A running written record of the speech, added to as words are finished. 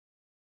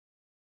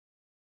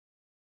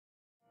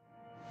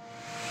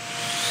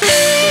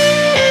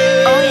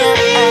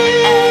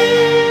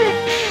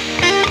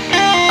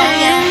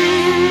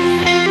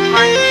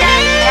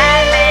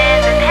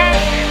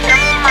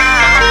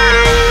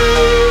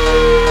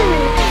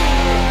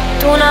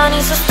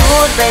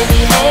stoer,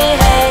 baby, hey,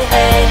 hey,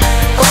 hey.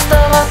 Koste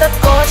wat het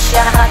kost,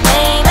 ja, gaat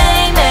mee,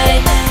 mee,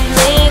 mee.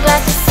 Nee, ik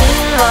laat je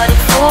zien wat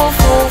ik voel,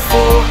 voel,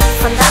 voel.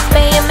 Vandaag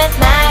ben je met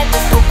mij,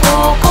 dus doe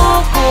cool,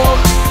 cool, cool.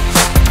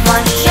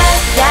 Want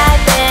jij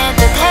bent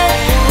het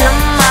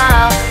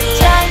helemaal.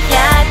 Jij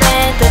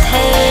bent het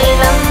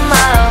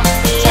helemaal.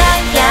 Jij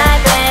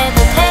bent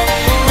het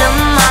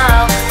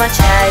helemaal. Want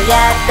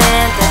jij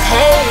bent het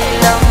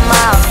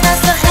helemaal. Zij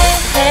zegt hey,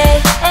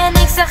 hey, en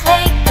ik zeg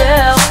hey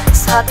girl.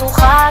 Schat, hoe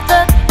gaat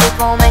het? Ik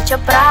wil met je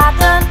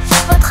praten.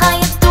 Wat ga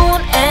je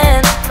doen en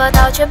wat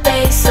houdt je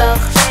bezig?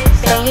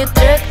 Ben je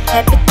druk?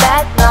 Heb je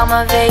tijd? Laat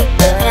me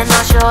weten. En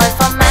als je ooit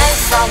van mij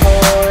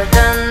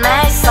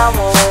zal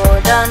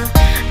worden,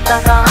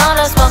 dan kan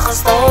alles me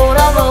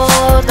gestolen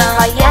worden.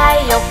 Waar jij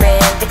ook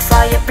bent, ik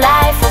zal je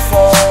blijven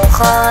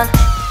volgen.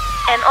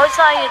 En ooit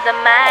zal je de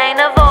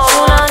mijne worden.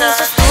 Voel nou niet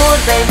zo stoer,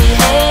 baby,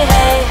 hey,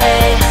 hey,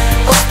 hey.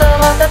 Koste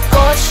wat het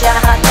kost, ja,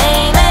 gaat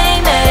mee,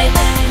 mee, mee.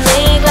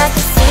 Nee, ik laat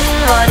je zien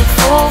wat ik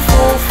voel,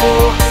 voel,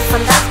 voel.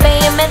 Vandaag ben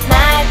je met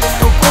mij, dus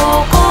doe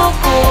cool, cool,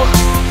 cool.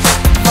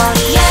 Want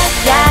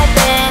jij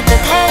bent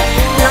het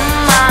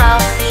helemaal.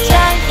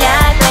 Jij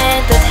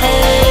bent het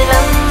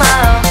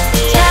helemaal.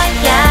 Jij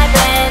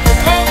bent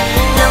het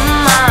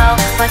helemaal.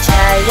 Want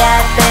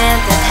jij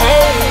bent het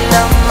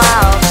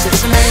helemaal. Ze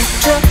is een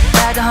beetje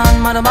bij de hand,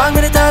 maar dan maakt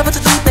me niet uit wat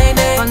ze doet, nee,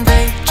 nee. Want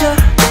weet je,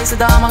 deze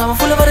dame laat me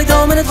voelen wat ik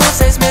doe en het wordt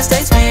steeds meer,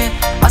 steeds meer.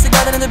 Als ik bij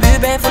haar in de buurt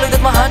ben, voel ik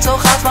dat mijn hart zo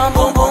gaat van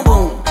boom, boom,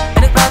 boom.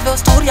 En ik praat wel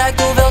stoer, ja ik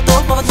doe wel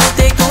dop, maar wat moet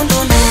ik doen,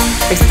 doen, doen?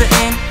 Ik zit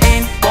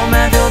erin, kom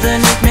en wil er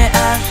niet meer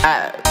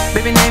uit.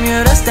 Baby, neem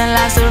je rust en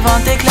luister,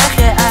 want ik leg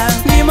je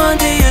uit. Niemand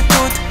die het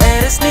doet,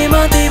 er is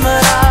niemand die me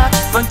raadt.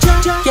 Want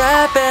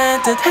jij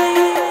bent het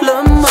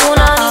helemaal. Voel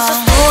nou niet zo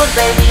stoer,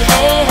 baby,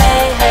 hey,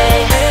 hey,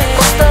 hey.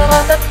 Koste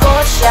wat het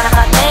kost, ja,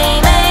 gaat mee,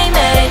 mee,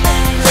 mee.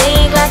 Nee,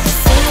 ik laat je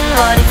zien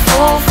wat ik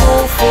voel,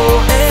 voel, voel.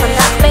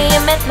 Vandaag ben je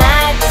met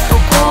mij, dus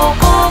doe cool,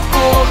 cool,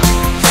 cool.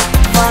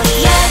 Want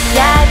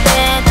jij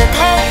bent het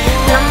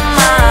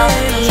helemaal.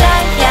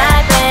 Jij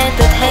bent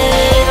het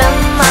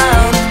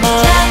helemaal.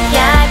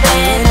 Jij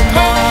bent het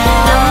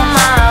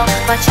helemaal.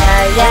 Want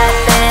jij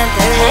bent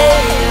het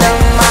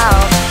helemaal.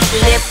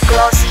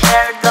 Lipgloss,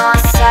 hair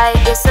done, zij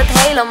is het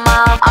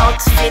helemaal.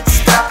 Outfit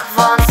strak,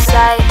 want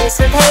zij is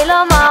het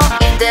helemaal.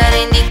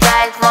 Iedereen die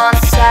kijkt, want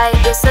zij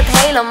is het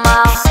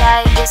helemaal.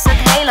 Zij is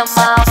het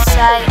helemaal,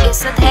 zij is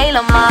het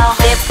helemaal.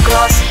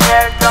 Lipgloss,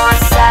 hair done,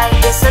 zij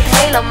is het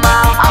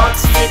helemaal.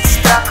 Outfit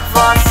strak,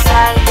 want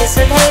zij is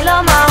het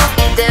helemaal.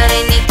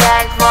 Iedereen die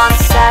kijkt, want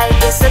zij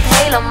is het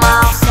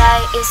helemaal. Zij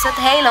is het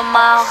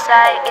helemaal,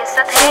 zij is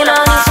het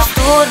helemaal. Niet zo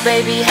stoer,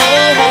 baby,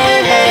 hey, hey,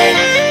 hey.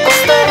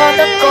 Koste wat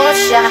het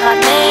kost, ja,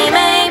 gaat mee,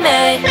 mee,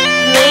 mee.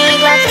 Nee,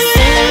 ik laat je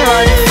zien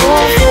wat ik